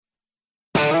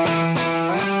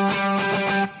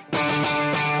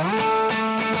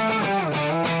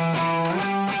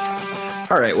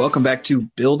All right, welcome back to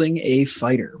Building a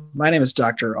Fighter. My name is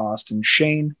Dr. Austin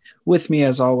Shane. With me,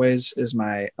 as always, is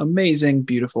my amazing,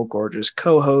 beautiful, gorgeous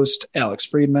co-host, Alex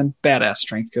Friedman, badass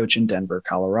strength coach in Denver,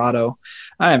 Colorado.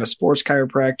 I am a sports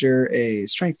chiropractor, a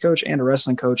strength coach, and a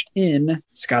wrestling coach in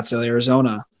Scottsdale,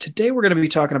 Arizona. Today, we're going to be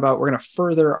talking about, we're going to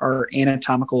further our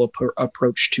anatomical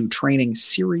approach to training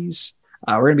series.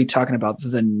 We're going to be talking about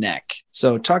the neck.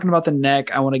 So talking about the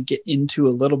neck, I want to get into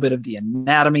a little bit of the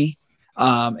anatomy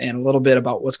and a little bit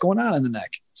about what's going on in the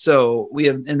neck. So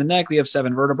in the neck, we have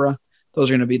 7 vertebrae. Those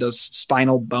are going to be those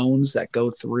spinal bones that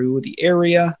go through the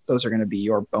area. Those are going to be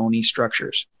your bony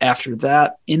structures. After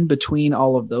that, in between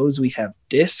all of those, we have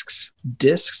discs.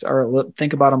 Discs are,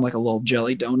 think about them like a little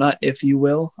jelly donut, if you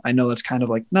will. I know that's kind of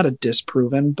like not a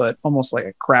disproven, but almost like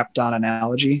a crapped on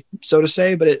analogy, so to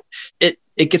say, but it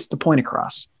gets the point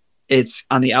across. It's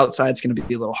on the outside, it's going to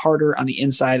be a little harder. On the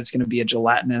inside, it's going to be a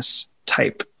gelatinous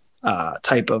type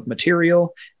of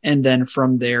material. And then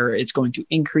from there, it's going to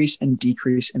increase and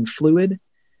decrease in fluid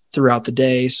throughout the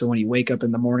day. So when you wake up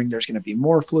in the morning, there's going to be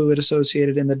more fluid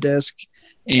associated in the disc.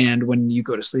 And when you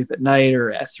go to sleep at night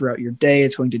or throughout your day,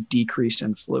 it's going to decrease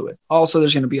in fluid. Also,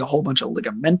 there's going to be a whole bunch of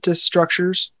ligamentous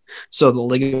structures. So the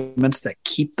ligaments that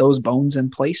keep those bones in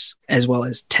place, as well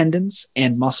as tendons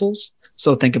and muscles.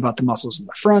 So think about the muscles in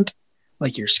the front,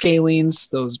 like your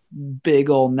scalenes, those big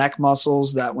old neck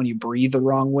muscles that when you breathe the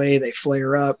wrong way, they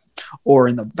flare up, or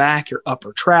in the back, your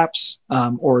upper traps,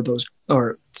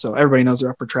 so everybody knows their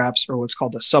upper traps, or what's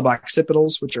called the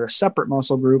suboccipitals, which are a separate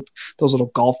muscle group, those little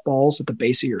golf balls at the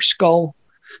base of your skull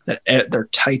that they're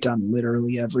tight on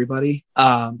literally everybody.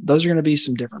 Those are going to be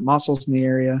some different muscles in the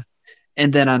area.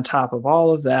 And then on top of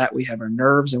all of that, we have our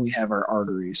nerves and we have our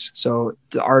arteries. So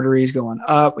the arteries going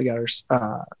up, we got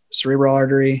our cerebral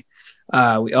artery.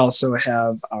 We also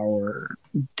have our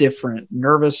different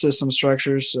nervous system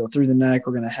structures. So through the neck,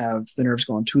 we're going to have the nerves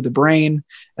going to the brain,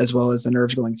 as well as the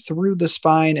nerves going through the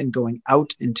spine and going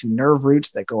out into nerve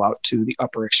roots that go out to the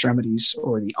upper extremities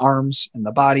or the arms and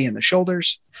the body and the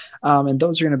shoulders. And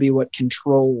those are going to be what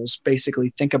controls,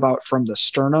 basically think about from the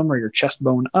sternum or your chest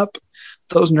bone up.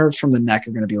 Those nerves from the neck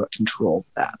are going to be what control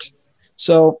that.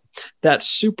 So that's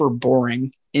super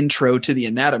boring intro to the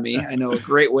anatomy. I know a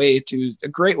great way to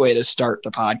start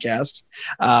the podcast.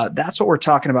 That's what we're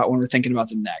talking about when we're thinking about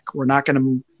the neck. We're not going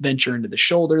to venture into the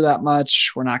shoulder that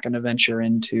much. We're not going to venture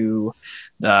into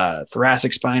the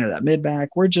thoracic spine or that mid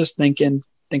back. We're just think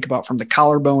about from the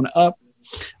collarbone up,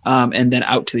 and then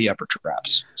out to the upper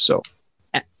traps. So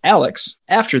Alex,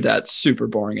 after that super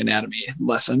boring anatomy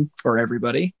lesson for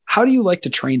everybody, how do you like to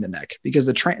train the neck? Because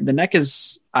the neck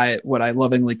is what I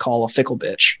lovingly call a fickle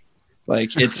bitch.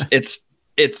 Like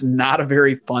it's not a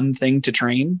very fun thing to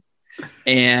train,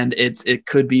 and it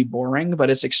could be boring, but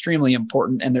it's extremely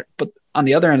important. But on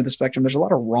the other end of the spectrum, there's a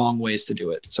lot of wrong ways to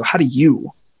do it. So how do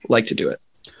you like to do it?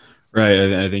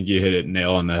 Right. I think you hit it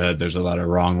nail on the head. There's a lot of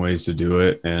wrong ways to do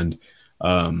it. And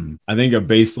I think a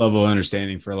base level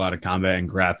understanding for a lot of combat and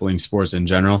grappling sports in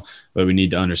general, what we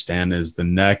need to understand is the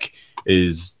neck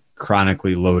is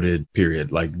chronically loaded,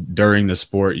 period. Like during the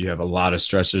sport, you have a lot of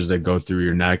stressors that go through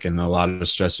your neck and a lot of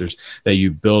stressors that you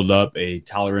build up a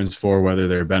tolerance for, whether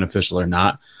they're beneficial or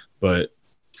not. But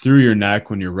through your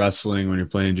neck, when you're wrestling, when you're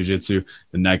playing jiu-jitsu,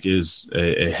 the neck is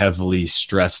a heavily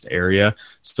stressed area.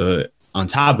 So on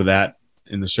top of that,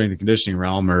 in the strength and conditioning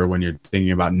realm, or when you're thinking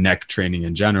about neck training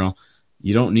in general,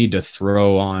 you don't need to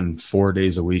throw on 4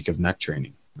 days a week of neck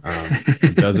training.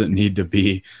 It doesn't need to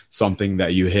be something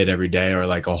that you hit every day or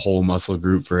like a whole muscle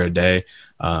group for a day.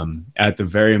 At the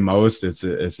very most, it's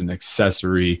an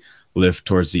accessory lift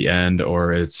towards the end,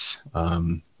 or it's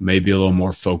maybe a little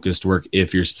more focused work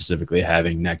if you're specifically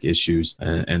having neck issues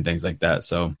and things like that.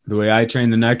 So the way I train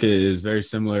the neck is very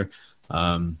similar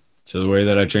to the way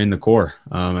that I train the core.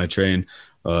 I train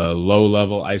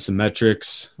low-level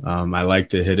isometrics. I like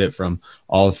to hit it from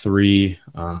all 3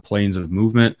 planes of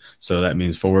movement. So that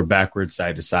means forward, backward,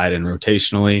 side to side, and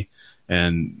rotationally.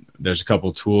 And there's a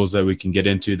couple tools that we can get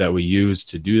into that we use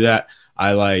to do that.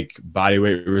 I like body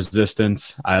weight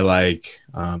resistance. I like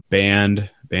banded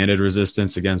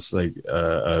resistance against like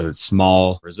a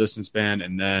small resistance band.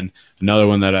 And then another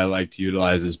one that I like to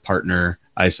utilize is partner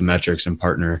isometrics and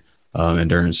partner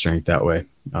endurance strength that way.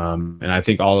 And I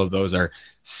think all of those are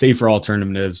safer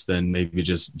alternatives than maybe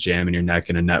just jamming your neck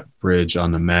in a net bridge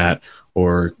on the mat,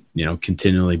 or,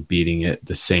 continually beating it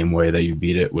the same way that you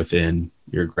beat it within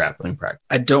your grappling practice.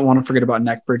 I don't want to forget about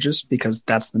neck bridges, because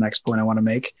that's the next point I want to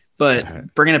make.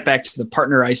 But bringing it back to the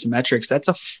partner isometrics,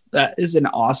 that is an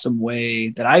awesome way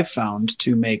that I've found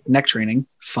to make neck training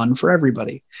fun for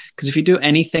everybody. Because if you do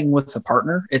anything with a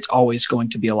partner, it's always going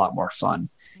to be a lot more fun.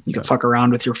 You can fuck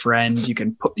around with your friend. You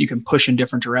can push in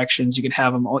different directions. You can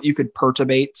have them all. You could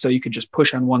perturbate. So you could just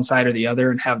push on one side or the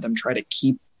other and have them try to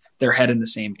keep their head in the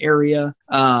same area.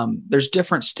 There's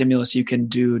different stimulus you can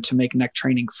do to make neck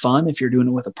training fun if you're doing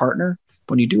it with a partner.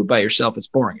 When you do it by yourself, it's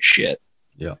boring as shit.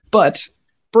 Yeah. But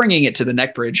bringing it to the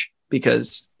neck bridge,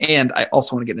 and I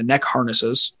also want to get into neck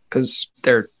harnesses because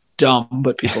they're dumb,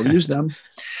 but people use them.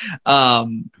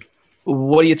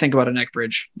 What do you think about a neck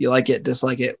bridge? You like it,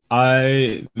 dislike it?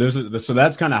 So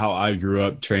that's kind of how I grew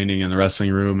up training in the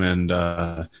wrestling room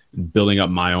and building up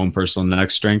my own personal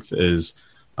neck strength is,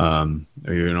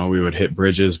 we would hit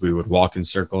bridges, we would walk in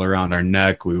circle around our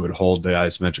neck, we would hold the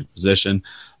isometric position.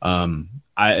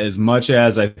 As much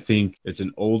as I think it's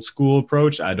an old school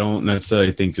approach, I don't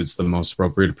necessarily think it's the most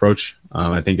appropriate approach.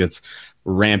 I think it's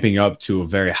ramping up to a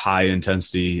very high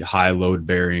intensity, high load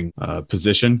bearing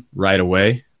position right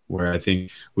away, where I think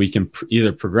we can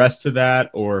either progress to that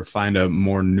or find a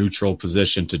more neutral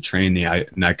position to train the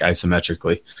neck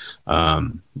isometrically.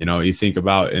 You think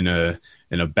about in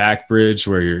a back bridge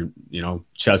where your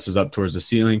chest is up towards the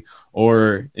ceiling,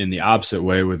 or in the opposite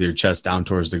way with your chest down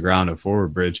towards the ground, a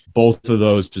forward bridge. Both of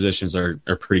those positions are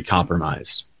pretty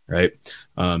compromised, right?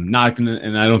 And I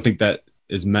don't think that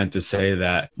is meant to say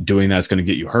that doing that's going to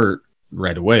get you hurt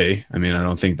right away. I mean, I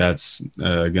don't think that's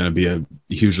going to be a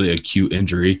hugely acute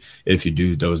injury if you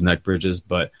do those neck bridges,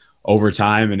 but over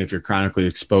time, and if you're chronically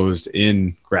exposed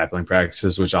in grappling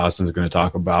practices, which Austin's going to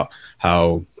talk about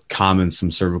how common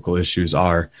some cervical issues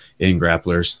are in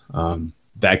grapplers,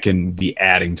 that can be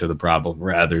adding to the problem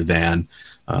rather than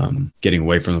getting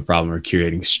away from the problem or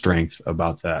creating strength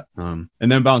about that. And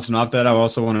then bouncing off that, I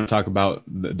also want to talk about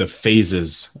the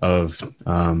phases of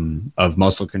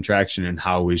muscle contraction and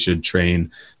how we should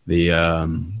train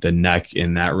the neck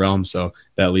in that realm. So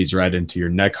that leads right into your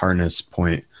neck harness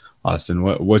point. Austin,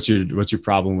 what's your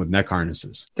problem with neck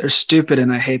harnesses? They're stupid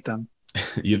and I hate them.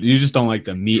 You just don't like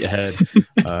the meathead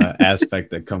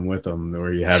aspect that come with them,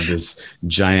 where you have this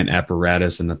giant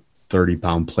apparatus and a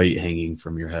 30-pound plate hanging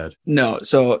from your head. No.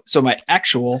 So my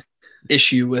actual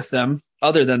issue with them,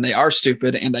 other than they are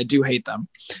stupid and I do hate them,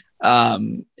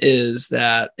 is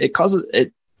that it causes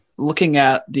it. Looking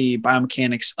at the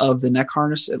biomechanics of the neck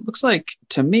harness, it looks like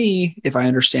to me, if I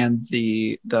understand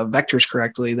the vectors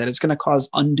correctly, that it's going to cause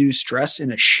undue stress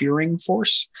in a shearing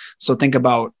force. So think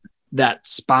about that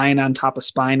spine on top of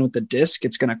spine with the disc.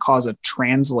 It's going to cause a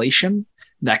translation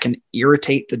that can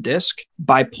irritate the disc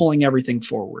by pulling everything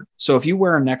forward. So if you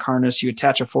wear a neck harness, you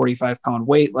attach a 45-pound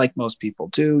weight like most people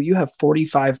do, you have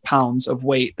 45 pounds of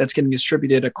weight that's getting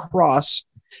distributed across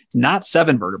not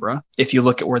 7 vertebrae. If you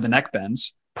look at where the neck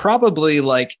bends, probably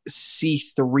like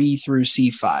C3 through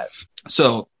C5.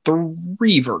 So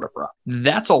 3 vertebrae.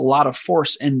 That's a lot of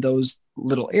force in those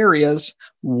little areas.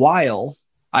 While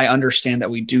I understand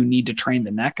that we do need to train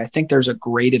the neck, I think there's a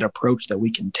graded approach that we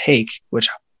can take, which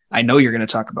I know you're going to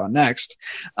talk about next.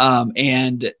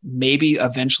 And maybe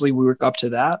eventually we work up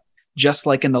to that. Just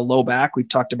like in the low back, we've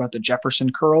talked about the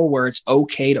Jefferson curl, where it's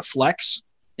okay to flex.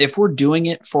 If we're doing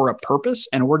it for a purpose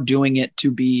and we're doing it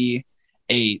to be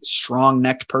a strong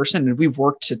necked person, and we've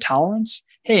worked to tolerance,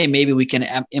 hey, maybe we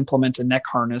can implement a neck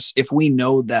harness if we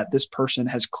know that this person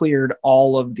has cleared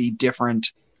all of the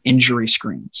different injury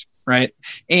screens, right?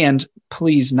 And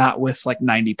please not with like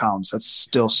 90 pounds. That's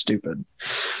still stupid.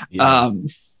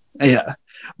 Yeah.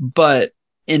 But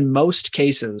in most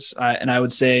cases, and I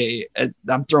would say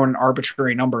I'm throwing an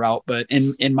arbitrary number out, but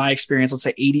in my experience, let's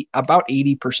say about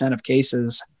 80% of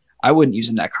cases, I wouldn't use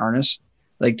a neck harness.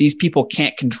 Like, these people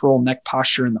can't control neck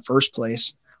posture in the first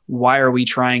place. Why are we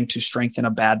trying to strengthen a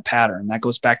bad pattern? That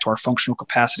goes back to our functional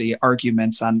capacity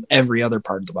arguments on every other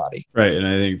part of the body. Right. And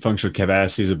I think functional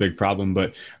capacity is a big problem.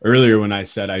 But earlier when I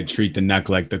said I treat the neck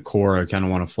like the core, I kind of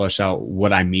want to flesh out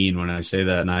what I mean when I say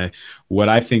that. And what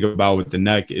I think about with the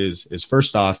neck is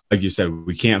first off, like you said,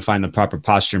 we can't find the proper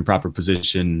posture and proper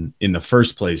position in the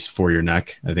first place for your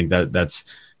neck. I think that's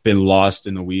been lost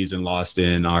in the weeds and lost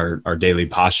in our daily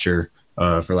posture,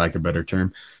 for lack of a better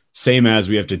term. Same as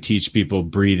we have to teach people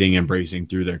breathing and bracing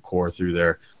through their core, through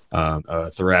their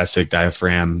thoracic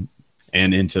diaphragm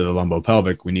and into the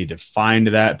lumbopelvic. We need to find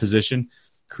that position,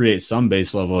 create some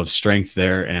base level of strength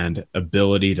there and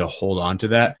ability to hold on to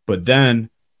that. But then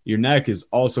your neck is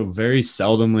also very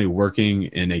seldomly working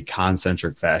in a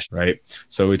concentric fashion, right?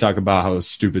 So we talk about how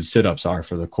stupid sit-ups are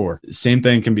for the core. Same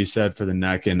thing can be said for the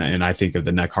neck. And I think of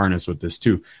the neck harness with this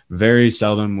too. Very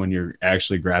seldom when you're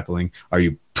actually grappling, are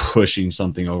you pushing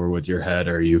something over with your head?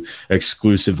 Are you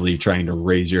exclusively trying to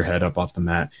raise your head up off the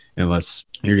mat unless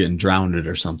you're getting drowned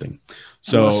or something?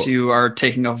 So unless you are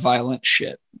taking a violent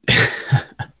shit.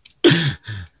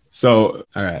 So,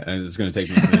 all right, and it's going to take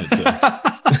me a minute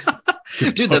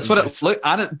to Dude, that's what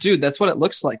that's what it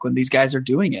looks like when these guys are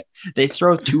doing it. They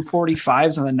throw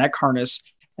 245s on the neck harness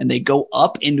and they go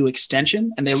up into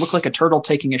extension and they look like a turtle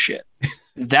taking a shit.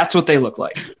 That's what they look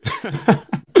like.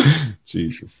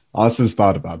 Jesus. Austin's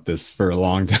thought about this for a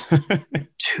long time.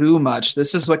 Too much.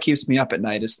 This is what keeps me up at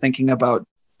night, is thinking about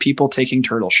people taking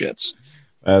turtle shits.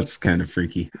 That's kind of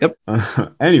freaky. Yep.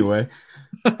 Anyway,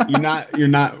 you're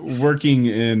not working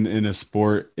in a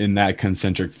sport in that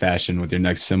concentric fashion with your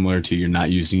neck similar to, you're not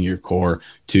using your core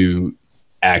to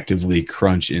actively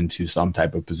crunch into some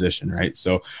type of position, right?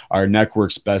 So our neck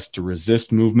works best to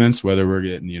resist movements, whether we're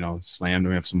getting, slammed and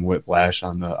we have some whiplash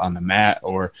on the mat,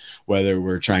 or whether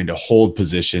we're trying to hold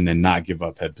position and not give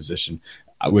up head position,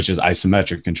 which is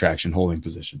isometric contraction holding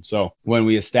position. So when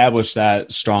we establish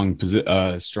that strong,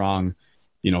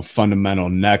 fundamental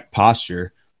neck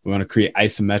posture, we want to create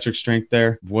isometric strength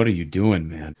there. What are you doing,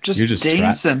 man? You're just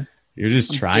dancing. You're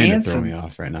just trying to throw me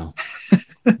off right now.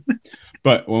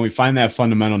 But when we find that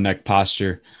fundamental neck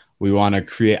posture, we want to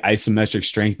create isometric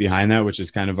strength behind that, which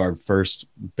is kind of our first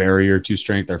barrier to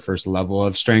strength, our first level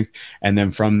of strength. And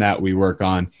then from that, we work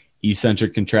on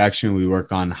eccentric contraction. We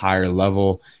work on higher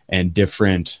level and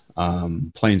different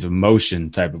planes of motion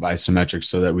type of isometric,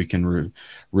 so that we can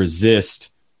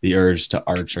resist the urge to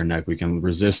arch our neck. We can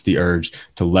resist the urge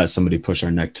to let somebody push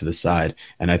our neck to the side.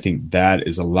 And I think that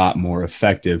is a lot more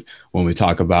effective when we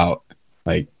talk about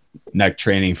like neck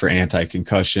training for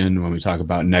anti-concussion, when we talk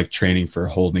about neck training for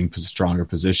holding stronger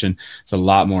position. It's a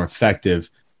lot more effective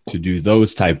to do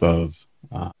those type of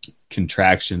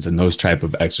contractions and those type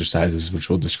of exercises, which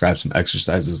we'll describe some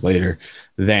exercises later,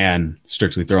 than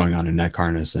strictly throwing on a neck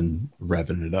harness and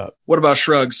revving it up. What about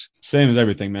shrugs? Same as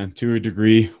everything, man, to a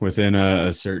degree within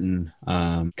a certain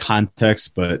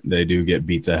context, but they do get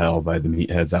beat to hell by the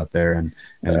meatheads out there.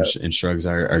 And shrugs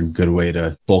are a good way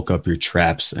to bulk up your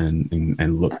traps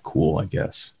and look cool, I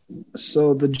guess.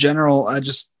 So I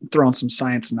just throwing some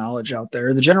science knowledge out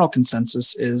there. The general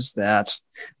consensus is that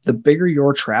the bigger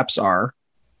your traps are,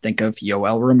 think of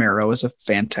Yoel Romero as a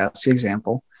fantastic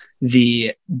example,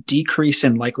 the decrease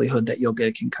in likelihood that you'll get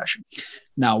a concussion.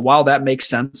 Now, while that makes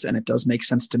sense, and it does make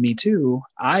sense to me too,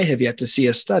 I have yet to see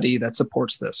a study that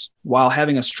supports this. While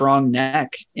having a strong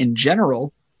neck in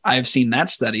general, I've seen that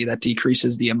study that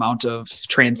decreases the amount of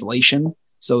translation.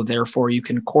 So therefore you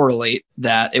can correlate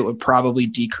that it would probably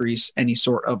decrease any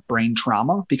sort of brain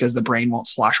trauma because the brain won't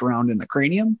slosh around in the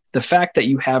cranium. The fact that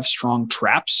you have strong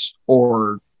traps,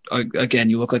 or again,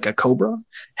 you look like a cobra,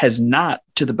 has not,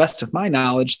 to the best of my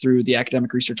knowledge through the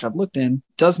academic research I've looked in,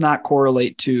 does not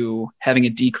correlate to having a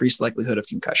decreased likelihood of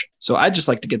concussion. So I just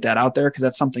like to get that out there because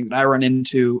that's something that I run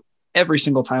into every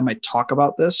single time I talk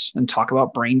about this and talk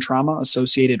about brain trauma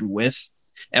associated with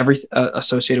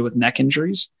associated with neck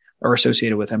injuries or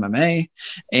associated with MMA.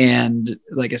 And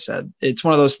like I said, it's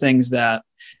one of those things that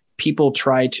people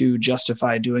try to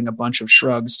justify doing a bunch of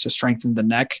shrugs to strengthen the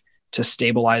neck, to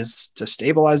stabilize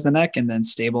the neck and then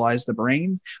stabilize the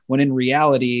brain, when in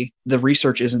reality, the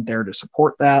research isn't there to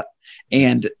support that.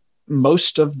 And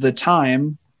most of the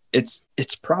time, it's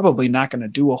probably not going to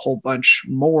do a whole bunch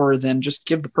more than just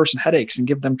give the person headaches and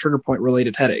give them trigger point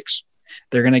related headaches.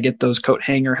 They're going to get those coat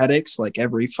hanger headaches like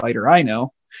every fighter I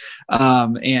know,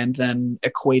 and then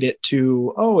equate it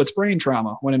to, it's brain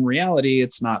trauma, when in reality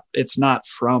it's not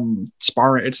from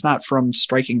sparring, it's not from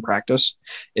striking practice,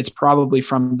 it's probably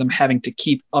from them having to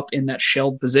keep up in that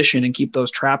shelled position and keep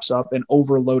those traps up and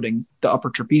overloading the upper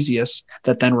trapezius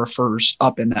that then refers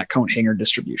up in that coat hanger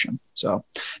distribution. So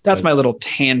that's my little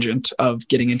tangent of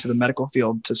getting into the medical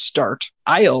field to start.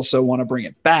 I also want to bring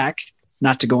it back,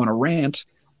 not to go on a rant,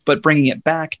 but bringing it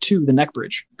back to the neck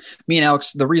bridge. Me and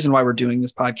Alex, the reason why we're doing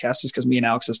this podcast is because me and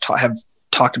Alex have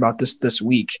talked about this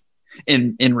week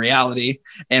in reality.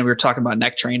 And we were talking about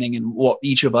neck training and what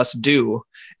each of us do.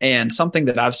 And something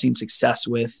that I've seen success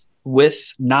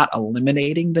with not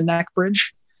eliminating the neck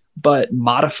bridge, but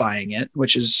modifying it,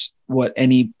 which is what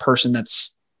any person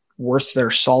that's worth their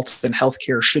salt in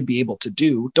healthcare should be able to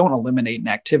do. Don't eliminate an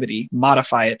activity,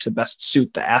 modify it to best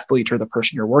suit the athlete or the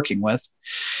person you're working with,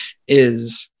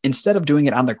 is instead of doing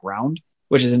it on the ground,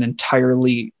 which is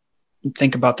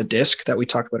think about the disc that we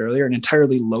talked about earlier, an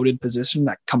entirely loaded position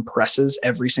that compresses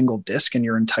every single disc in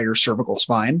your entire cervical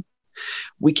spine.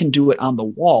 We can do it on the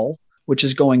wall, which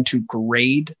is going to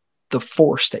grade the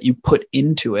force that you put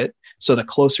into it. So the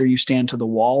closer you stand to the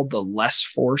wall, the less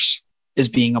force is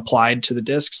being applied to the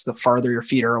discs. The farther your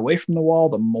feet are away from the wall,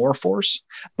 the more force,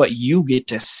 but you get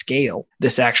to scale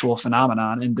this actual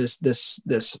phenomenon and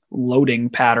this loading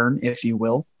pattern, if you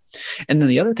will, And then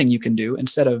the other thing you can do,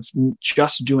 instead of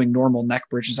just doing normal neck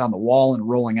bridges on the wall and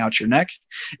rolling out your neck,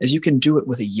 is you can do it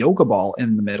with a yoga ball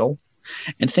in the middle.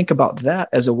 And think about that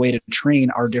as a way to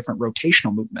train our different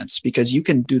rotational movements, because you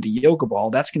can do the yoga ball.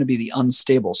 That's going to be the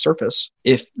unstable surface.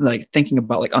 If like thinking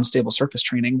about like unstable surface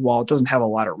training, while it doesn't have a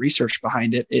lot of research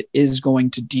behind it, it is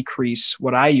going to decrease.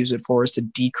 What I use it for is to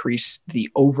decrease the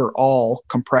overall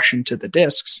compression to the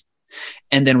discs.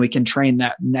 And then we can train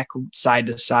that neck side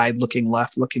to side, looking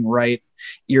left, looking right,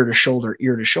 ear to shoulder,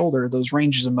 those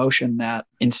ranges of motion that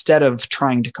instead of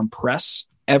trying to compress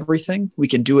everything, we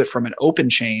can do it from an open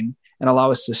chain and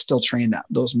allow us to still train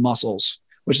those muscles,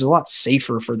 which is a lot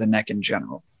safer for the neck in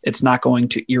general. It's not going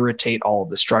to irritate all of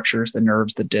the structures, the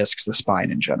nerves, the discs, the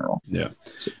spine in general. Yeah.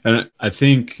 And I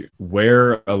think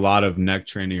where a lot of neck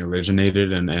training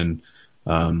originated and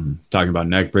talking about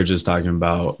neck bridges, talking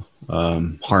about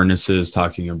harnesses,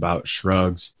 talking about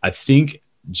shrugs, I think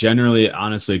generally,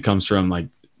 honestly, it comes from like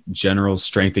general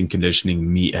strength and conditioning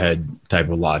meathead type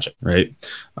of logic, right?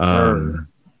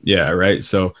 Yeah, right.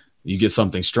 So you get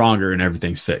something stronger and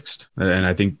everything's fixed. And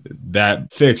I think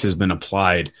that fix has been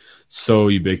applied so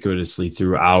ubiquitously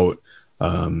throughout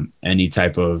any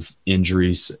type of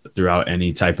injuries, throughout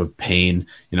any type of pain.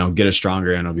 Get it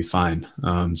stronger and it'll be fine.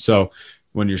 So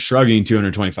when you're shrugging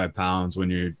 225 pounds, when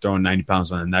you're throwing 90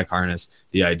 pounds on a neck harness,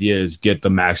 the idea is get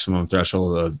the maximum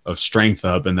threshold of strength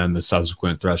up, and then the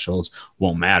subsequent thresholds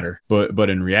won't matter. But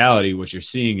in reality, what you're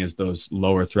seeing is those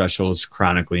lower thresholds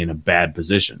chronically in a bad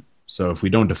position. So if we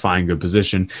don't define good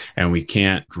position and we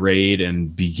can't grade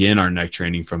and begin our neck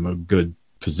training from a good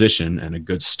position and a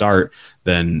good start,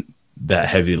 then that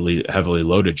heavily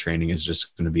loaded training is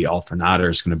just going to be all for naught, or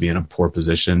it's going to be in a poor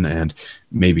position and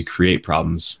maybe create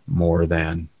problems more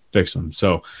than fix them.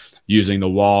 So using the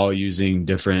wall, using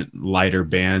different lighter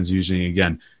bands, using,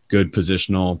 again, good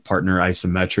positional partner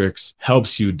isometrics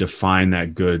helps you define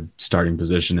that good starting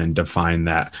position and define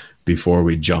that before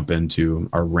we jump into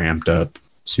our ramped up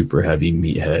super heavy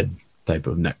meathead type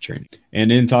of neck training.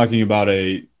 And in talking about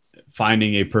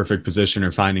finding a perfect position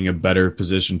or finding a better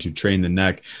position to train the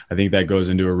neck, I think that goes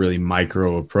into a really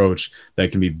micro approach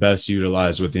that can be best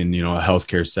utilized within, a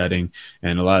healthcare setting.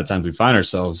 And a lot of times we find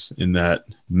ourselves in that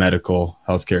medical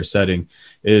healthcare setting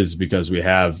is because we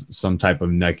have some type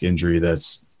of neck injury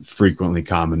that's frequently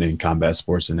common in combat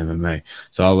sports and MMA.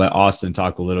 So I'll let Austin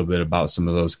talk a little bit about some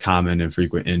of those common and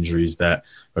frequent injuries that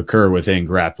occur within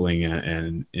grappling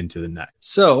and into the neck.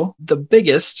 So the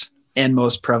biggest and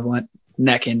most prevalent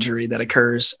neck injury that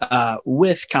occurs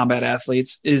with combat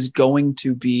athletes is going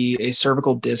to be a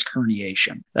cervical disc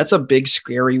herniation. That's a big,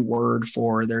 scary word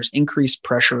for there's increased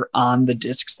pressure on the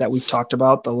discs that we've talked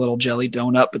about, the little jelly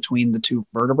donut between the two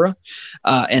vertebrae.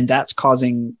 And that's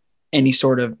causing any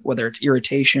sort of, whether it's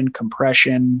irritation,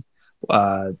 compression,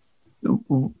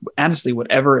 honestly,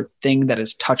 whatever thing that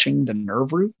is touching the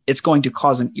nerve root, it's going to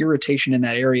cause an irritation in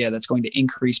that area that's going to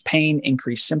increase pain,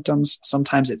 increase symptoms.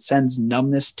 Sometimes it sends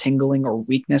numbness, tingling, or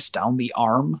weakness down the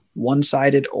arm,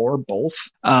 one-sided or both.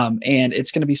 And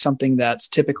it's going to be something that's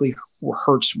typically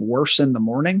hurts worse in the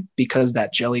morning because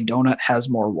that jelly donut has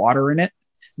more water in it,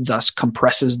 thus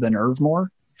compresses the nerve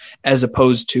more, as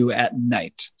opposed to at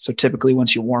night. So typically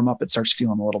once you warm up, it starts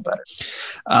feeling a little better.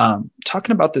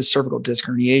 Talking about this cervical disc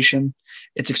herniation,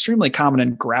 it's extremely common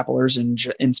in grapplers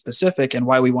in specific. And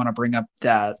why we want to bring up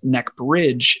that neck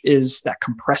bridge is that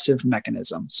compressive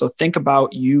mechanism. So think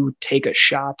about you take a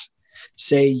shot,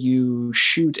 say you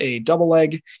shoot a double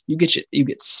leg, you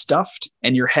get stuffed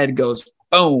and your head goes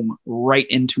boom, right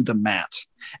into the mat.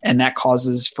 And that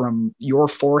causes from your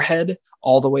forehead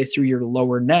all the way through your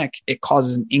lower neck, it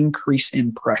causes an increase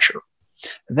in pressure.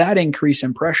 That increase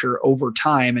in pressure over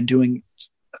time and doing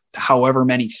however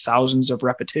many thousands of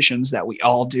repetitions that we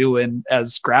all do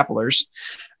as grapplers,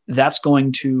 that's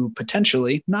going to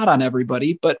potentially, not on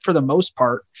everybody, but for the most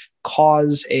part,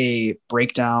 cause a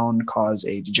breakdown, cause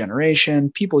a degeneration.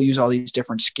 People use all these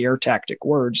different scare tactic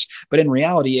words, but in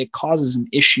reality, it causes an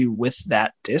issue with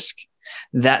that disc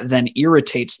that then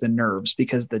irritates the nerves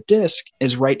because the disc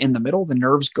is right in the middle. The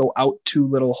nerves go out two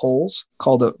little holes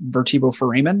called a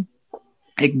vertebroforamen.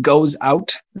 It goes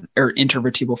out, or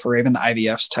intervertebral foramen, the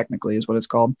IVFs technically is what it's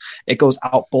called. It goes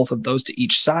out both of those to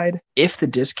each side. If the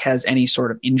disc has any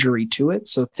sort of injury to it,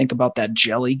 so think about that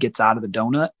jelly gets out of the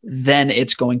donut, then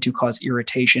it's going to cause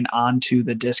irritation onto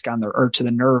the disc to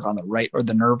the nerve on the right, or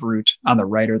the nerve root on the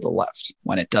right or the left.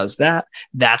 When it does that,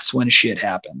 that's when shit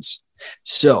happens.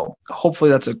 So hopefully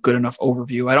that's a good enough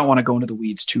overview. I don't want to go into the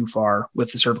weeds too far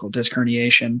with the cervical disc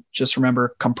herniation. Just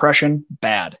remember, compression,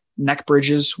 bad. Neck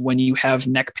bridges, when you have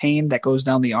neck pain that goes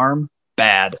down the arm,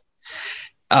 bad.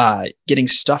 Getting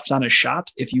stuffed on a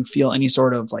shot, if you feel any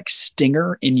sort of like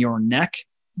stinger in your neck,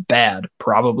 bad,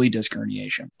 probably disc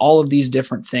herniation. All of these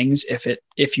different things,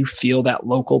 if you feel that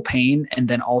local pain and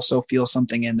then also feel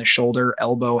something in the shoulder,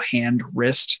 elbow, hand,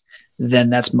 wrist, then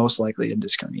that's most likely a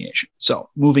disc herniation. So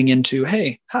moving into,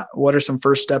 what are some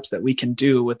first steps that we can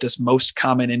do with this most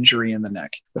common injury in the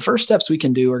neck? The first steps we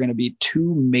can do are going to be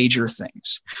two major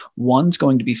things. One's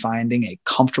going to be finding a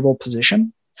comfortable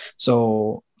position.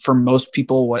 So for most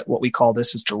people, what we call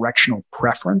this is directional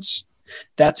preference.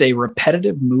 That's a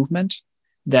repetitive movement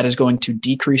that is going to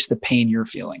decrease the pain you're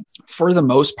feeling. For the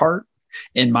most part,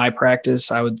 in my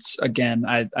practice, I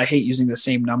hate using the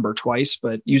same number twice,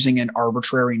 but using an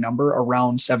arbitrary number,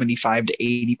 around 75 to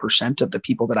 80% of the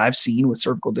people that I've seen with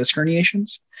cervical disc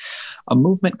herniations, a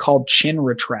movement called chin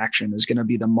retraction is going to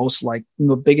be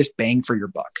the biggest bang for your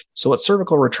buck. So what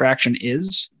cervical retraction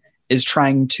is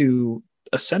trying to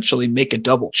essentially make a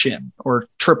double chin, or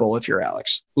triple if you're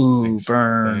Alex. Ooh, thanks,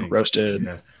 burn, thanks. Roasted.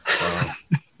 Yeah.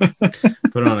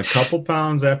 Put on a couple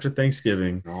pounds after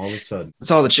Thanksgiving. All of a sudden,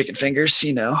 it's all the chicken fingers,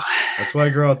 That's why I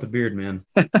grow out the beard, man.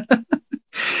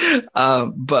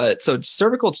 But so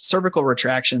cervical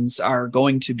retractions are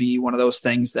going to be one of those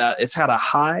things that it's had a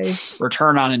high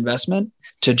return on investment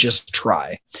to just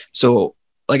try. So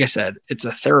like I said, it's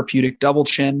a therapeutic double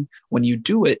chin. When you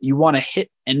do it, you want to hit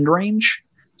end range.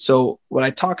 So when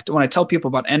I tell people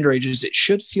about end range is it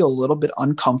should feel a little bit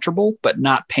uncomfortable, but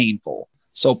not painful.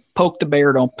 So poke the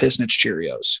bear, don't piss in its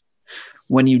Cheerios.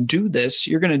 When you do this,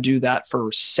 you're going to do that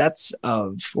for sets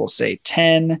of, we'll say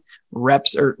 10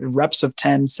 reps, or reps of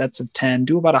 10, sets of 10,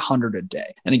 do about 100 a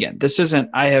day. And again, this isn't,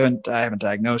 I haven't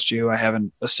diagnosed you. I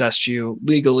haven't assessed you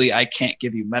legally. I can't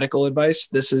give you medical advice.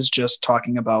 This is just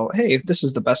talking about, hey, if this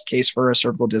is the best case for a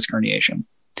cervical disc herniation.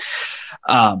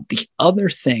 The other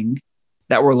thing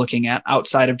that we're looking at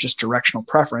outside of just directional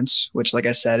preference, which like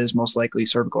I said, is most likely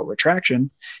cervical retraction,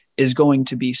 is going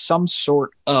to be some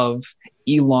sort of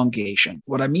elongation.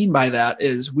 What I mean by that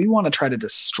is we want to try to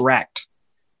distract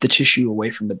the tissue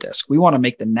away from the disc. We want to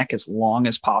make the neck as long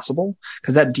as possible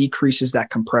because that decreases that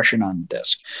compression on the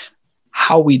disc.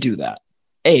 How we do that?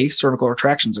 A, cervical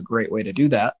retraction is a great way to do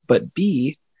that. But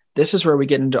B, this is where we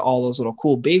get into all those little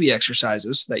cool baby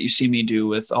exercises that you see me do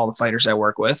with all the fighters I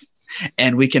work with.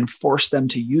 And we can force them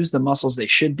to use the muscles they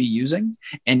should be using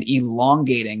and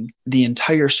elongating the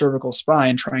entire cervical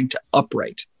spine, trying to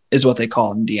upright is what they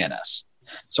call in DNS.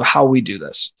 So how we do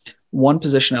this. One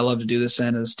position I love to do this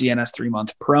in is DNS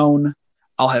 3-month prone.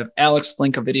 I'll have Alex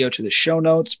link a video to the show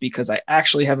notes because I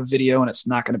actually have a video and it's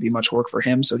not going to be much work for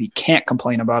him, so he can't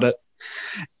complain about it.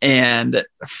 And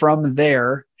from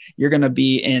there, you're going to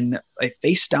be in a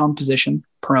face down position,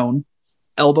 prone,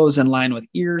 elbows in line with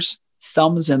ears,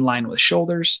 thumbs in line with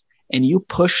shoulders, and you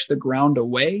push the ground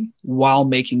away while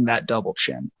making that double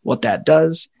chin. What that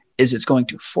does is it's going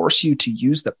to force you to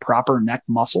use the proper neck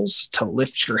muscles to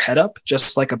lift your head up.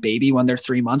 Just like a baby, when they're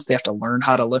 3 months, they have to learn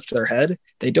how to lift their head.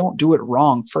 They don't do it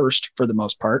wrong first, for the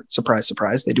most part. Surprise,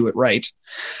 surprise, they do it right.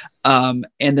 And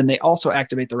then they also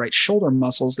activate the right shoulder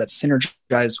muscles that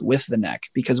synergize with the neck,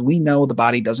 because we know the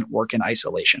body doesn't work in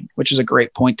isolation, which is a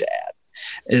great point to add,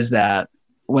 is that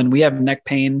when we have neck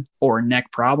pain or neck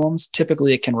problems,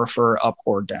 typically it can refer up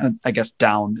or down. I guess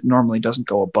down normally doesn't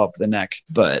go above the neck,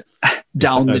 but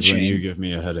down the chain. When you give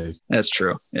me a headache. That's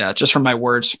true. Yeah, just from my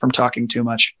words, from talking too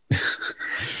much.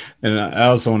 And I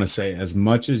also want to say, as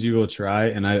much as you will try,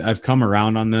 and I've come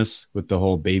around on this with the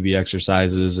whole baby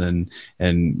exercises and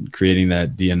creating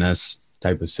that DNS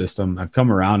type of system. I've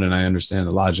come around and I understand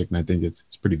the logic, and I think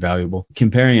it's pretty valuable.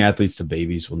 Comparing athletes to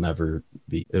babies will never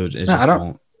be.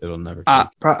 It'll never.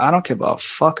 I don't give a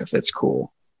fuck if it's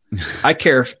cool. I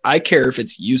care if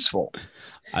it's useful.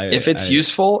 If it's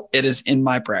useful, it is in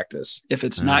my practice. If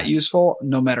it's not useful,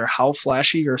 no matter how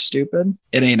flashy or stupid,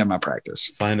 it ain't in my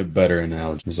practice. Find a better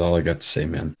analogy is all I got to say,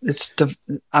 man.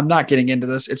 I'm not getting into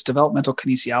this. It's developmental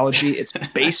kinesiology. It's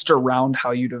based around how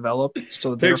you develop.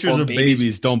 So pictures of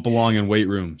babies don't belong in weight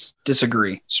rooms.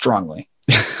 Disagree strongly.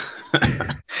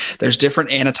 There's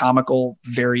different anatomical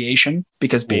variation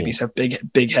because babies have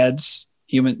big heads.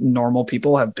 Normal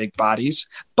people have big bodies,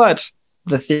 but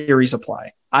the theories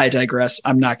apply. I digress.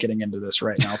 I'm not getting into this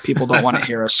right now. People don't want to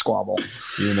hear us squabble.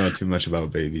 You know too much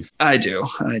about babies. I do.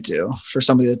 For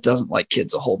somebody that doesn't like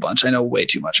kids a whole bunch, I know way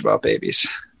too much about babies.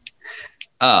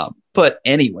 But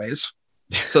anyways,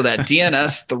 so that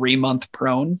DNS 3-month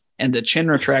prone and the chin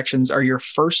retractions are your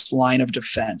first line of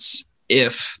defense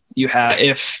if you have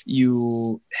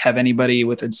anybody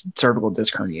with a cervical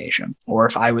disc herniation, or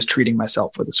if I was treating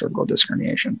myself with a cervical disc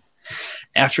herniation.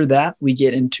 After that, we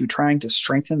get into trying to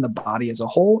strengthen the body as a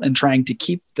whole and trying to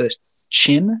keep the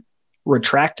chin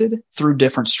retracted through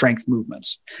different strength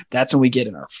movements. That's when we get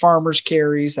in our farmer's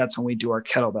carries. That's when we do our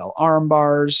kettlebell arm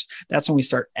bars. That's when we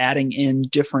start adding in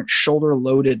different shoulder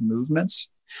loaded movements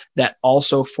that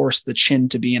also force the chin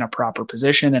to be in a proper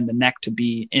position and the neck to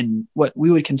be in what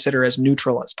we would consider as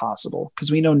neutral as possible.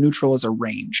 Because we know neutral is a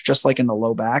range, just like in the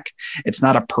low back. It's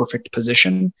not a perfect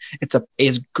position. It's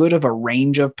as good of a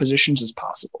range of positions as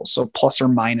possible. So plus or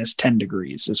minus 10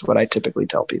 degrees is what I typically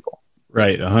tell people.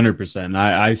 Right. 100%.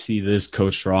 I see this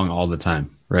coached wrong all the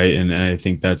time. Right. And I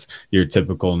think that's your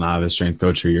typical novice strength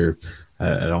coach, or your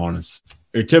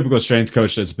typical strength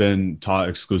coach that's been taught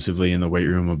exclusively in the weight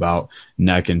room about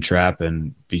neck and trap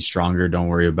and be stronger. Don't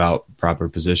worry about proper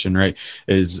position. Right.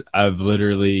 I've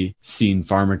literally seen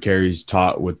farmer carries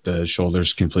taught with the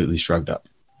shoulders completely shrugged up,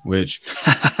 which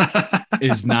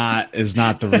is not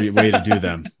the way to do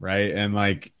them. Right. And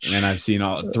I've seen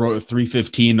throw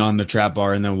 315 on the trap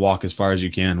bar and then walk as far as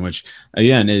you can, which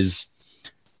again is,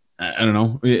 I don't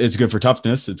know, it's good for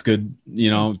toughness. It's good,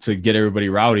 to get everybody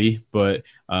rowdy, but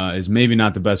is maybe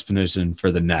not the best position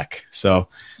for the neck. So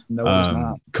no, it's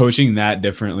not. Coaching that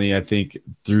differently, I think,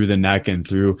 through the neck and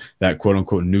through that quote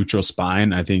unquote neutral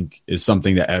spine, I think is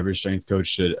something that every strength coach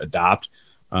should adopt.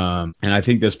 And I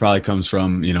think this probably comes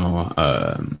from,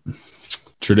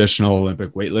 traditional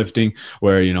Olympic weightlifting,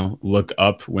 where, look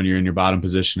up when you're in your bottom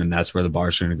position, and that's where the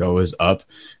bar's going to go, is up,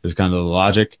 is kind of the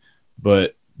logic.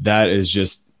 But that is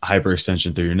just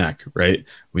hyperextension through your neck, right?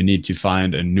 We need to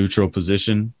find a neutral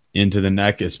position into the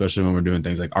neck, especially when we're doing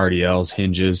things like RDLs,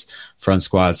 hinges, front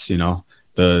squats.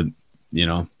 The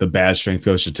bad strength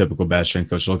coach, the typical bad strength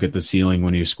coach, look at the ceiling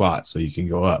when you squat so you can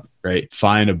go up, right?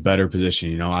 Find a better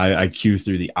position. I cue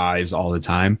through the eyes all the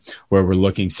time, where we're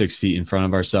looking 6 feet in front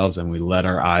of ourselves and we let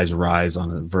our eyes rise on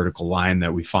a vertical line,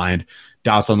 that we find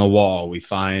dots on the wall. We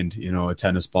find, a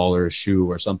tennis ball or a shoe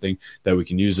or something that we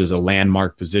can use as a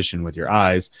landmark position with your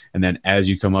eyes. And then as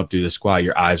you come up through the squat,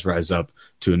 your eyes rise up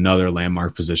to another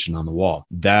landmark position on the wall.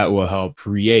 That will help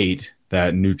create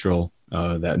that neutral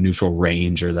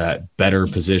range, or that better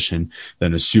position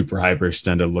than a super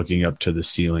hyperextended looking up to the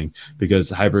ceiling, because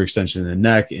hyperextension in the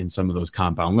neck in some of those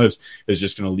compound lifts is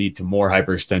just going to lead to more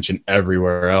hyperextension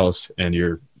everywhere else. And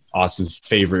your Austin's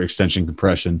favorite extension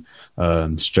compression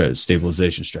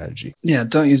stabilization strategy. Yeah,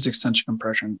 don't use extension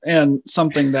compression. And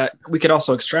something that we could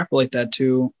also extrapolate that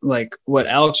to, like what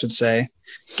Alex would say,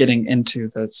 getting into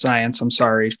the science. I'm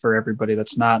sorry for everybody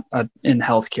that's not in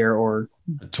healthcare or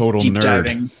a total deep nerd.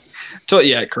 Diving.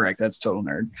 Yeah, correct. That's total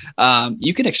nerd.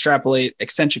 You can extrapolate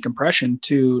extension compression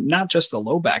to not just the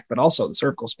low back, but also the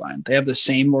cervical spine. They have the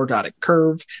same lordotic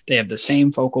curve. They have the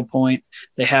same focal point.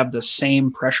 They have the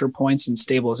same pressure points and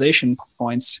stabilization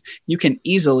points. You can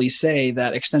easily say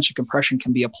that extension compression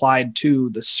can be applied to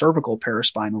the cervical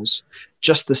paraspinals,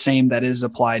 just the same that is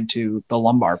applied to the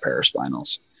lumbar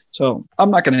paraspinals. So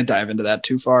I'm not going to dive into that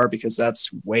too far because that's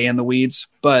way in the weeds,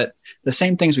 but the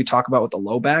same things we talk about with the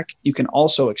low back, you can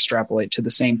also extrapolate to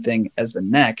the same thing as the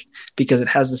neck, because it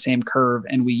has the same curve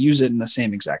and we use it in the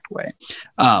same exact way.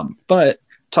 But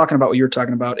talking about what you were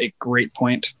talking about, a great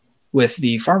point with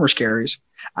the farmer's carries,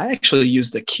 I actually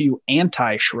use the Q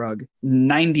anti-shrug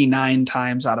 99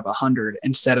 times out of 100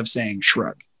 instead of saying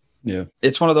shrug. Yeah,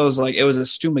 it's one of those, like, it was a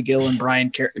Stu McGill and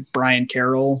Brian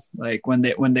Carroll, like when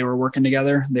they were working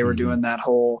together, they were doing that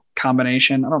whole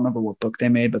combination. I don't remember what book they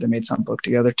made, but they made some book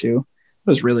together too. It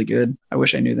was really good. I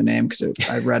wish I knew the name because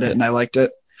I read it and I liked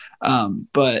it.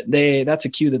 But that's a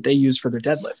cue that they use for their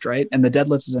deadlift, right? And the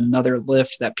deadlift is another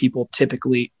lift that people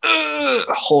typically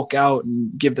hulk out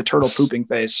and give the turtle pooping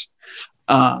face.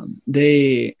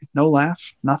 They no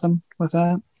laugh, nothing with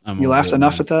that. You laughed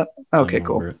enough at that? Okay,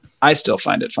 cool. I still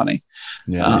find it funny.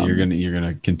 Yeah, you're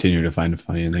gonna continue to find it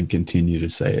funny and then continue to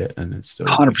say it, and it's still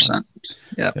 100%.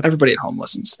 Yeah, yep. Everybody at home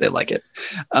listens; they like it.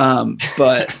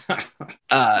 But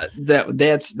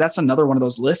that's another one of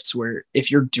those lifts where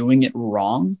if you're doing it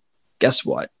wrong, guess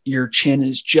what? Your chin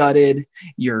is jutted.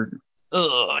 You're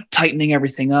tightening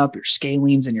everything up. Your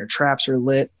scalenes and your traps are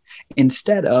lit.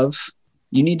 Instead of,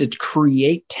 you need to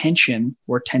create tension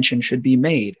where tension should be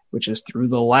made, which is through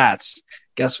the lats.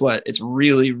 Guess what? It's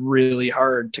really, really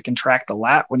hard to contract the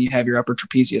lat when you have your upper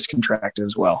trapezius contracted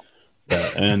as well. Yeah,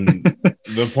 and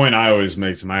the point I always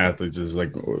make to my athletes is,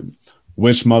 like,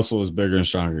 which muscle is bigger and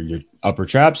stronger, your upper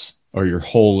traps or your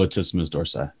whole latissimus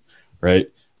dorsi, right?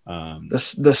 The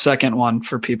second one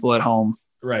for people at home.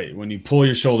 Right. When you pull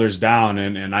your shoulders down,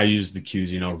 and I use the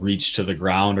cues, reach to the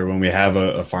ground, or when we have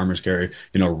a farmer's carry,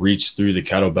 reach through the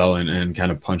kettlebell and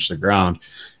kind of punch the ground.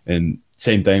 And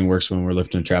same thing works when we're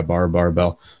lifting a trap bar or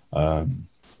barbell.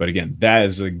 But But again, that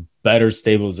is a better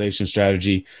stabilization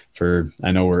strategy for,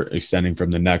 I know we're extending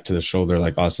from the neck to the shoulder,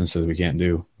 like Austin says we can't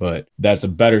do, but that's a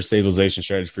better stabilization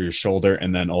strategy for your shoulder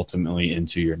and then ultimately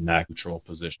into your neck control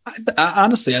position.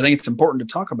 Honestly, I think it's important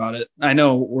to talk about it. I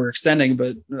know we're extending,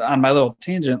 but on my little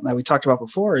tangent that we talked about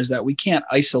before is that we can't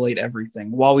isolate everything.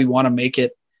 While we want to make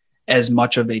it as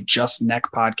much of a just neck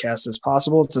podcast as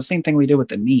possible, it's the same thing we did with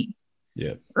the knee.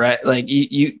 Yeah. Right. Like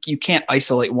you can't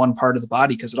isolate one part of the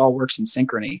body because it all works in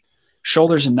synchrony.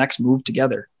 Shoulders and necks move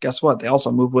together. Guess what? They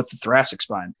also move with the thoracic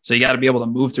spine. So you got to be able to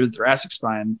move through the thoracic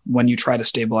spine when you try to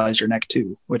stabilize your neck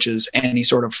too, which is any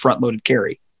sort of front loaded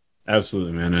carry.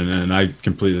 Absolutely, man. And I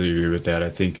completely agree with that. I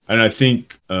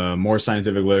think more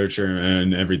scientific literature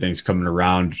and everything's coming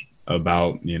around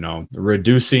about,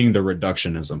 reducing the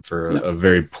reductionism for a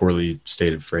very poorly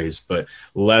stated phrase, but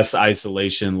less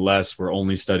isolation, less we're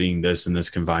only studying this and this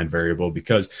confined variable,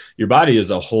 because your body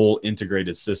is a whole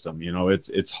integrated system.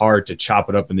 It's hard to chop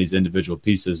it up in these individual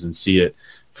pieces and see it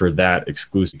for that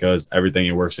exclusive, because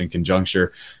everything works in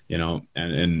conjuncture,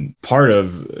 and part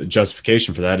of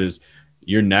justification for that is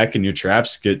your neck and your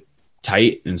traps get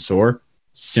tight and sore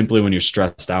simply when you're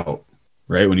stressed out.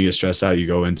 Right. When you get stressed out, you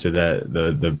go into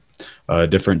the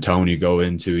different tone, you go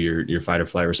into your fight or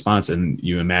flight response, and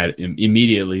you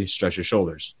immediately stretch your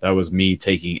shoulders. That was me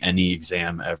taking any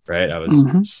exam ever, right? I was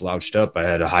slouched up. I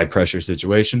had a high pressure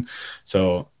situation.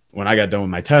 So when I got done with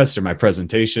my tests or my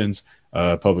presentations,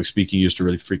 public speaking used to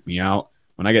really freak me out.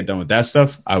 When I got done with that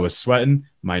stuff, I was sweating.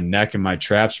 My neck and my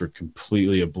traps were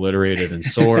completely obliterated and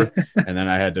sore. And then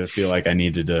I had to feel like I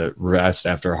needed to rest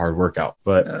after a hard workout.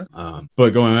 But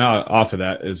going off of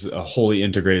that is a wholly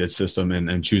integrated system,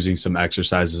 and choosing some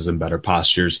exercises and better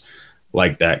postures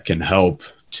like that can help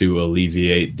to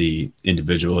alleviate the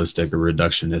individualistic or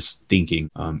reductionist thinking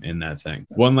in that thing.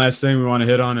 One last thing we want to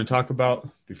hit on and talk about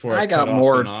before I got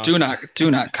more. Do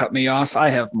not cut me off. I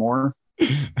have more.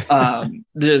 And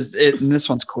this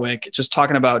one's quick, just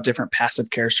talking about different passive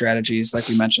care strategies like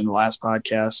we mentioned in the last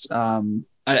podcast.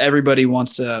 Everybody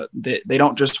wants they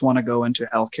don't just want to go into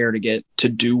healthcare to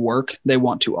do work. They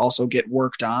want to also get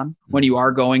worked on. When you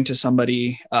are going to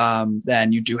somebody,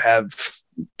 then you do have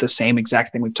the same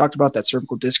exact thing we've talked about, that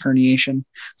cervical disc herniation,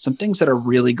 some things that are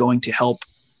really going to help,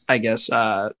 I guess,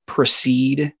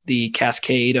 precede the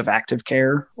cascade of active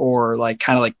care, or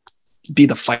be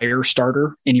the fire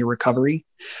starter in your recovery,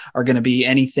 are going to be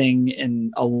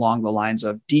anything along the lines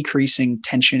of decreasing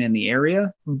tension in the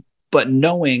area, but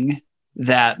knowing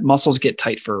that muscles get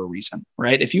tight for a reason,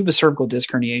 right? If you have a cervical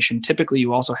disc herniation, typically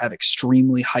you also have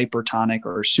extremely hypertonic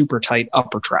or super tight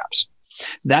upper traps.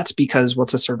 That's because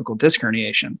what's a cervical disc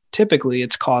herniation? Typically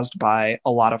it's caused by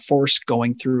a lot of force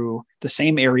going through the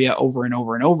same area over and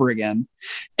over and over again.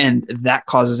 And that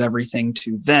causes everything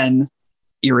to then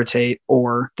irritate,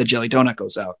 or the jelly donut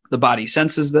goes out. The body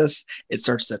senses this. It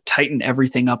starts to tighten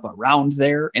everything up around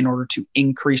there in order to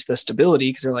increase the stability,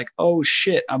 because they're like, oh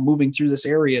shit, I'm moving through this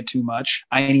area too much.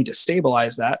 I need to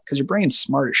stabilize that, because your brain's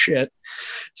smart as shit.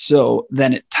 So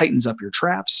then it tightens up your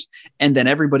traps, and then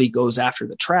everybody goes after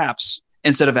the traps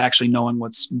instead of actually knowing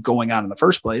what's going on in the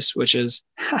first place, which is,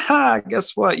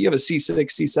 guess what? You have a C6,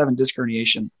 C7 disc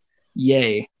herniation.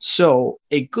 Yay. So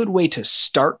a good way to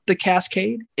start the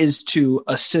cascade is to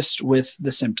assist with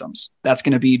the symptoms. That's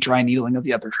going to be dry needling of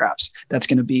the upper traps. That's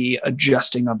going to be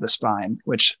adjusting of the spine,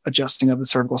 which adjusting of the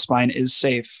cervical spine is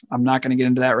safe. I'm not going to get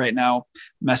into that right now.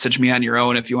 Message me on your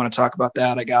own if you want to talk about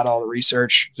that. I got all the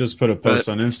research. Just put a post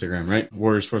on Instagram, right?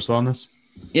 Warrior Sports Wellness.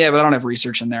 Yeah, but I don't have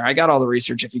research in there. I got all the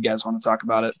research if you guys want to talk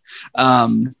about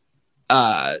it.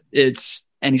 It's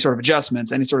any sort of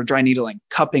adjustments, any sort of dry needling,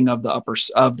 cupping of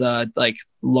the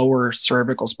lower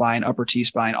cervical spine, upper T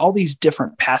spine. All these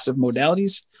different passive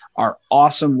modalities are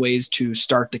awesome ways to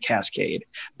start the cascade.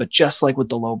 But just like with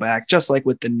the low back, just like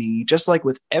with the knee, just like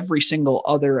with every single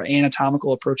other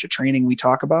anatomical approach of training we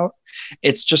talk about,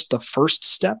 it's just the first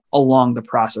step along the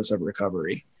process of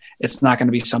recovery. It's not going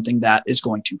to be something that is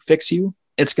going to fix you.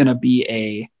 It's going to be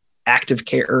a active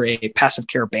care or a passive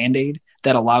care Band-Aid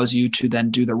that allows you to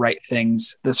then do the right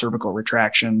things, the cervical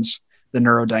retractions, the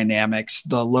neurodynamics,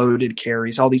 the loaded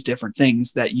carries, all these different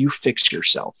things that you fix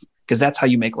yourself. Because that's how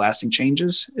you make lasting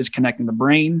changes, is connecting the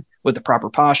brain with the proper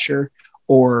posture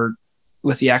or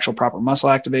with the actual proper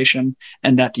muscle activation.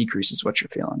 And that decreases what you're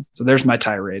feeling. So there's my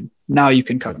tirade. Now you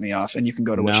can cut me off and you can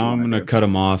go to what you want. Now I'm going to cut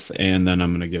him off and then I'm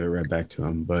going to give it right back to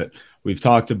him. But we've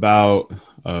talked about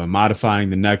modifying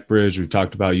the neck bridge. We've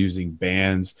talked about using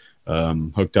bands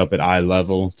hooked up at eye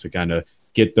level to kind of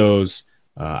get those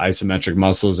isometric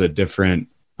muscles at different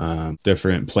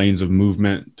planes of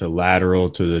movement, to lateral,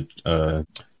 to the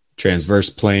transverse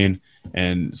plane.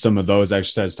 And some of those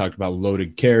exercises talked about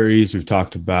loaded carries. We've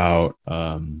talked about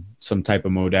some type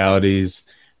of modalities.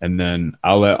 And then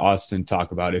I'll let Austin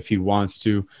talk about, if he wants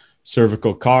to,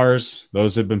 cervical cars.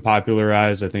 Those have been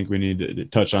popularized. I think we need to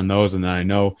touch on those. And then I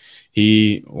know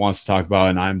he wants to talk about,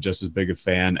 and I'm just as big a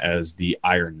fan as the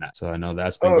iron neck. So I know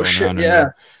that's been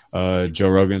going around. Joe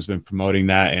Rogan's been promoting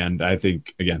that. And I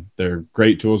think, again, they're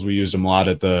great tools. We used them a lot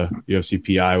at the UFC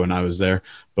PI when I was there.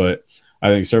 But I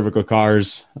think cervical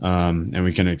cars, and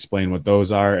we can explain what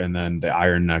those are. And then the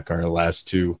iron neck are the last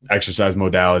two exercise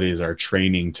modalities, our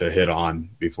training to hit on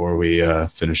before we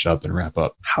finish up and wrap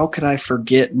up. How could I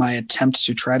forget my attempt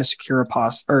to try to secure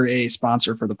a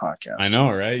sponsor for the podcast? I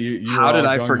know, right? You How did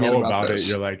I forget about this?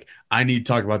 You're like, I need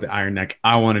to talk about the iron neck.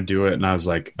 I want to do it. And I was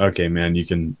like, okay, man, you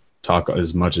can talk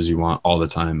as much as you want all the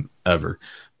time ever.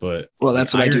 But well,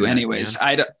 that's what I do anyways.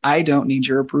 I don't need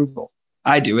your approval.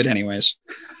 I do it anyways.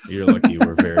 You're lucky.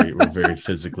 We're very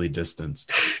physically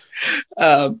distanced.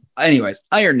 Anyways,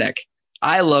 iron neck.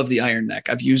 I love the iron neck.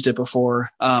 I've used it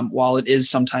before. While it is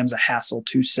sometimes a hassle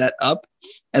to set up,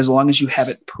 as long as you have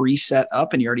it pre-set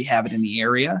up and you already have it in the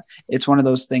area, it's one of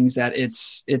those things that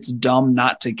it's dumb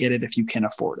not to get it if you can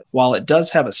afford it. While it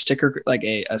does have a sticker, like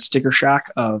a sticker shock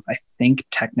of, I think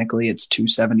technically it's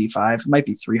 $275. It might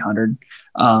be $300.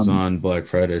 It's on Black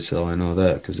Friday, so I know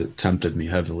that because it tempted me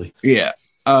heavily. Yeah.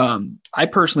 I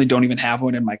personally don't even have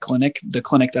one in my clinic. The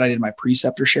clinic that I did my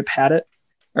preceptorship had it,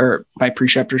 or my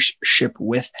preceptorship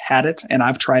with had it, and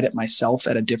I've tried it myself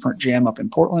at a different gym up in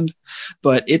Portland.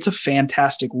 But it's a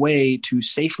fantastic way to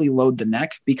safely load the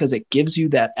neck because it gives you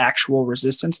that actual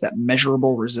resistance, that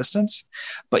measurable resistance.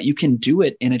 But you can do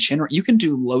it in a chin. You can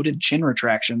do loaded chin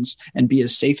retractions and be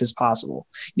as safe as possible.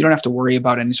 You don't have to worry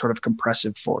about any sort of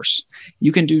compressive force.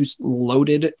 You can do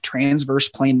loaded transverse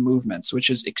plane movements, which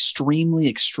is extremely,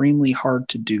 extremely hard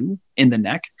to do in the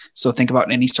neck. So think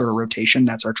about any sort of rotation.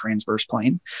 That's our transverse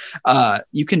plane.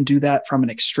 You can do that from an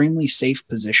extremely safe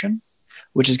position,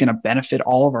 which is going to benefit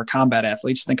all of our combat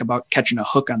athletes. Think about catching a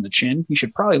hook on the chin. You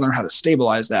should probably learn how to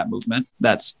stabilize that movement.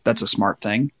 That's a smart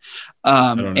thing.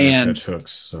 I don't know catch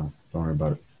hooks, so don't worry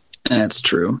about it. That's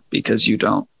true because you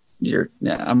don't.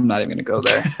 I'm not even going to go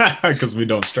there because we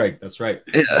don't strike. That's right.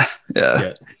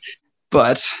 Yeah.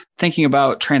 But thinking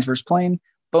about transverse plane,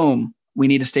 boom. We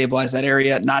need to stabilize that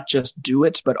area, not just do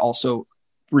it, but also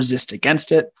resist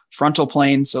against it. Frontal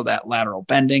plane, so that lateral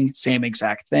bending, same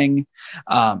exact thing.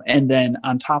 And then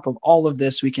on top of all of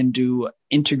this, we can do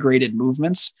integrated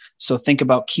movements. So think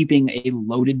about keeping a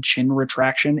loaded chin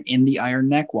retraction in the iron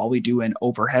neck while we do an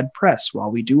overhead press,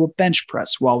 while we do a bench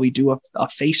press, while we do a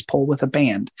face pull with a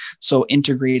band. So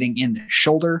integrating in the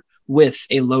shoulder with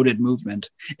a loaded movement,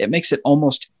 it makes it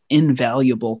almost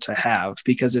invaluable to have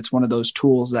because it's one of those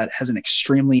tools that has an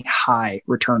extremely high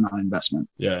return on investment.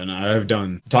 Yeah. And I've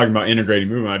done, talking about integrating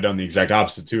movement, I've done the exact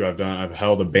opposite too. I've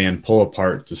held a band pull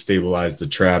apart to stabilize the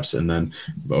traps and then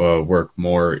work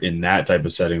more in that type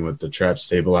of setting with the traps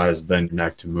stabilized, then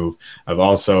neck to move. I've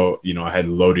also, I had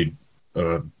loaded,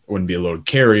 wouldn't be a loaded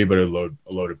carry, but a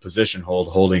loaded position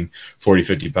holding 40,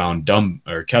 50 pound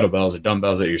kettlebells or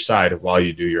dumbbells at your side while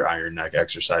you do your iron neck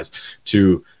exercise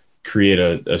to create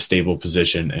a stable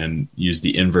position and use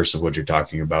the inverse of what you're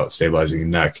talking about, stabilizing the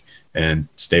neck and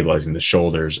stabilizing the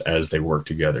shoulders as they work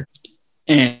together.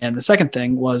 And the second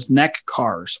thing was neck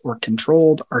cars, or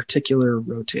controlled articular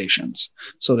rotations.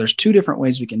 So there's two different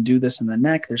ways we can do this in the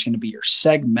neck. There's going to be your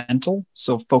segmental,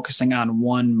 so focusing on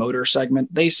one motor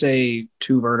segment. They say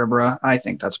 2 vertebra. I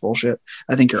think that's bullshit.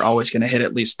 I think you're always going to hit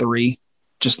at least 3,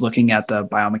 just looking at the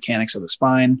biomechanics of the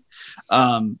spine.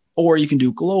 Or you can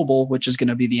do global, which is going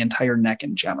to be the entire neck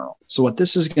in general. So what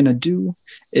this is going to do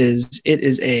is it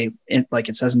is like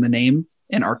it says in the name,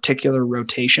 an articular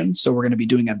rotation. So we're going to be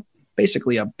doing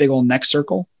basically a big old neck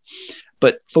circle,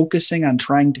 but focusing on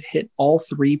trying to hit all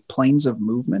 3 planes of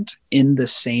movement in the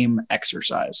same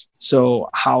exercise. So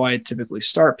how I typically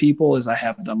start people is I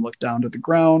have them look down to the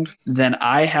ground. Then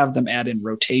I have them add in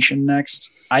rotation next.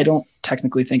 I don't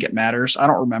technically think it matters. I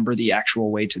don't remember the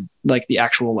actual way to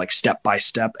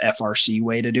step-by-step FRC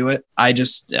way to do it. I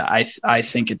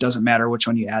think it doesn't matter which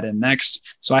one you add in next.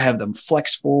 So I have them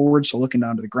flex forward. So looking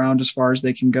down to the ground as far as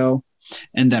they can go,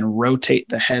 and then rotate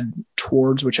the head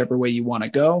towards whichever way you want to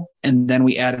go. And then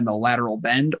we add in the lateral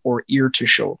bend or ear to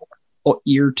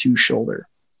shoulder.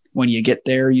 When you get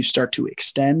there, you start to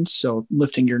extend. So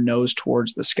lifting your nose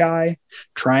towards the sky,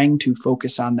 trying to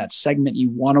focus on that segment you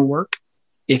want to work.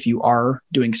 If you are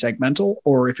doing segmental,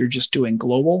 or if you're just doing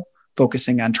global,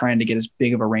 focusing on trying to get as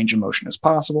big of a range of motion as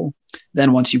possible.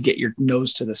 Then once you get your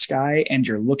nose to the sky and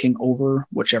you're looking over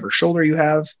whichever shoulder you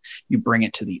have, you bring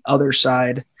it to the other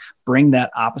side, bring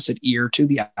that opposite ear to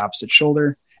the opposite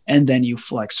shoulder, and then you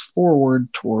flex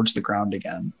forward towards the ground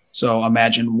again. So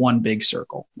imagine one big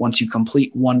circle. Once you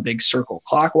complete one big circle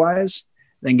clockwise,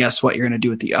 then guess what you're going to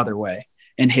do it the other way.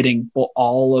 And hitting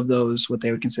all of those, what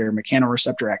they would consider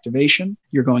mechanoreceptor activation,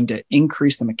 you're going to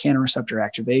increase the mechanoreceptor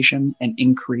activation and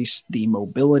increase the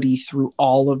mobility through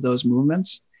all of those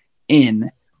movements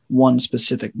in one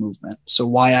specific movement. So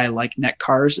why I like neck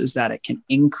cars is that it can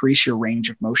increase your range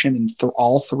of motion in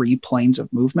all three planes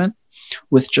of movement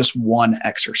with just one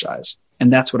exercise.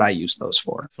 And that's what I use those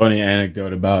for. Funny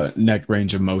anecdote about neck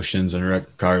range of motions and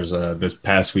rec cars. This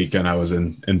past weekend, I was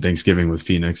in Thanksgiving with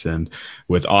Phoenix and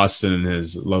with Austin and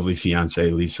his lovely fiance,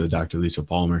 Lisa, Dr. Lisa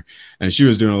Palmer. And she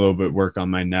was doing a little bit of work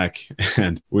on my neck.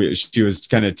 And she was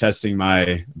kind of testing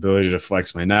my ability to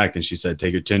flex my neck. And she said,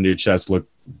 take your chin to your chest, look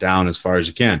down as far as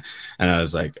you can. And I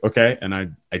was like, okay. And I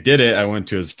did it. I went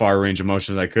to as far range of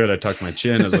motion as I could. I tucked my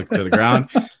chin. I was looking to the ground.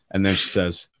 And then she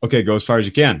says, okay, go as far as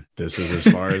you can. This is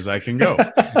as far as I can go.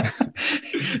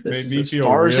 This is as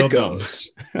far as it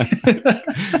goes.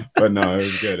 But no, it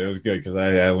was good. It was good because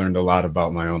I learned a lot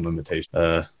about my own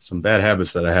limitations. Some bad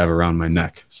habits that I have around my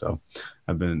neck. So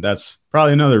that's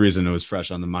probably another reason it was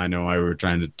fresh on the mind and why we were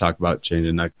trying to talk about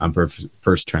changing neck. I'm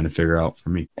first trying to figure out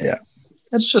for me. Yeah.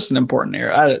 It's just an important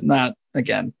area. Not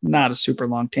a super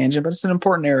long tangent, but it's an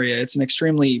important area. It's an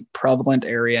extremely prevalent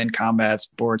area in combat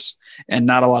sports, and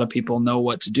not a lot of people know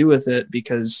what to do with it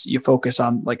because you focus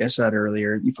on, like I said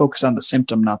earlier, you focus on the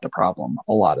symptom, not the problem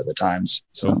a lot of the times.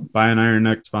 So buy an Iron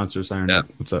Neck, sponsor us Iron Neck.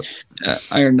 What's up?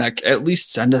 Iron Neck, at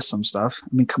least send us some stuff. I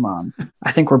mean, come on.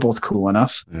 I think we're both cool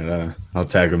enough. And, I'll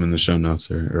tag them in the show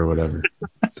notes or whatever.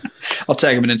 I'll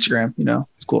tag them in Instagram.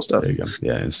 It's cool stuff. There you go.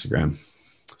 Yeah, Instagram.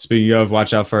 Speaking of,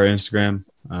 watch out for our Instagram.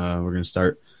 We're going to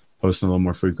start posting a little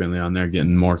more frequently on there,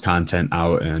 getting more content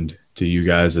out and to you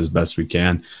guys as best we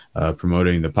can,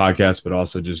 promoting the podcast, but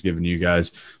also just giving you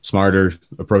guys smarter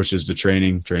approaches to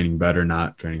training better,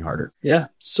 not training harder. Yeah.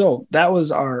 So that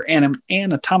was our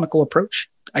anatomical approach.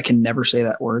 I can never say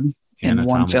that word in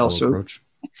one fell swoop.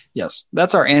 Yes.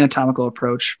 That's our anatomical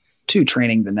approach to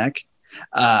training the neck.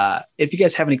 If you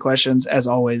guys have any questions, as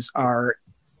always, our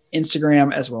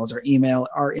Instagram as well as our email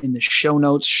are in the show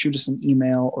notes. Shoot us an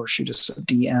email or shoot us a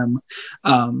DM.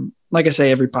 Like I say,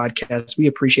 every podcast, we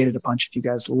appreciate it a bunch if you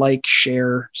guys like,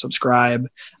 share, subscribe,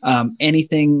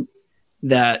 anything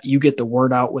that you get the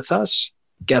word out with us.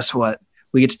 Guess what?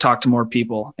 We get to talk to more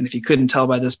people. And if you couldn't tell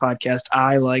by this podcast,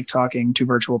 I like talking to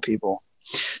virtual people.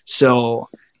 So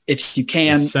if you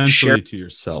can share to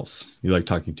yourself, you like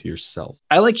talking to yourself.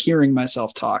 I like hearing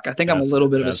myself talk. I think I'm a little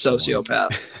bit of a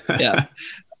sociopath. Yeah.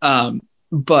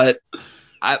 But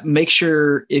make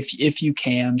sure if you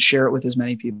can share it with as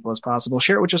many people as possible.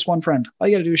 Share it with just one friend. All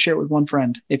you got to do is share it with one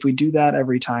friend. If we do that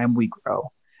every time, we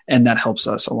grow, and that helps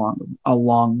us along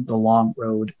the long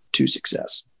road to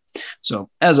success. So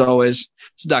as always,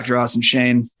 it's Dr. Austin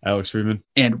Shane, Alex Friedman,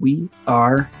 and we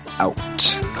are out.